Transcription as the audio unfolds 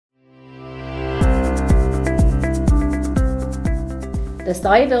the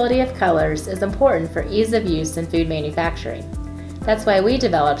solubility of colors is important for ease of use in food manufacturing. That's why we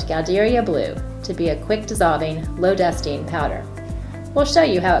developed Galdieria Blue to be a quick dissolving, low dusting powder. We'll show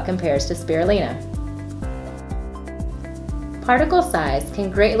you how it compares to Spirulina. Particle size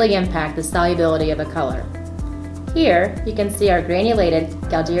can greatly impact the solubility of a color. Here, you can see our granulated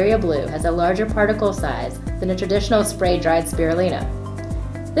Galdieria Blue has a larger particle size than a traditional spray-dried Spirulina.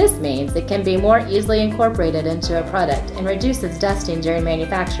 This means it can be more easily incorporated into a product and reduces dusting during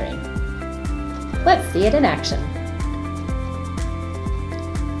manufacturing. Let's see it in action.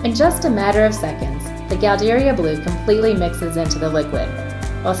 In just a matter of seconds, the Galdieria Blue completely mixes into the liquid,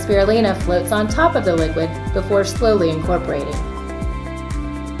 while Spirulina floats on top of the liquid before slowly incorporating.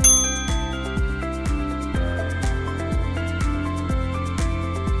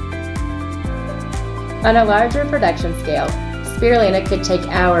 On a larger production scale, Spirulina could take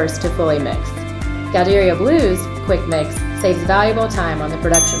hours to fully mix. Galdieria Blue's quick mix saves valuable time on the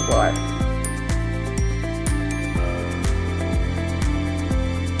production floor.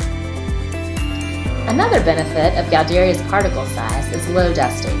 Another benefit of Galdieria's particle size is low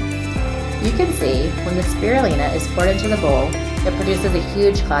dusting. You can see when the Spirulina is poured into the bowl, it produces a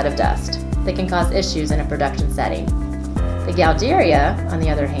huge cloud of dust that can cause issues in a production setting. The Galdieria, on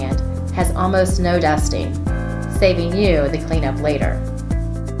the other hand, has almost no dusting, saving you the cleanup later.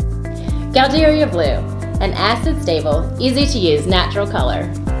 Galdieria Blue, an acid-stable, easy-to-use natural color.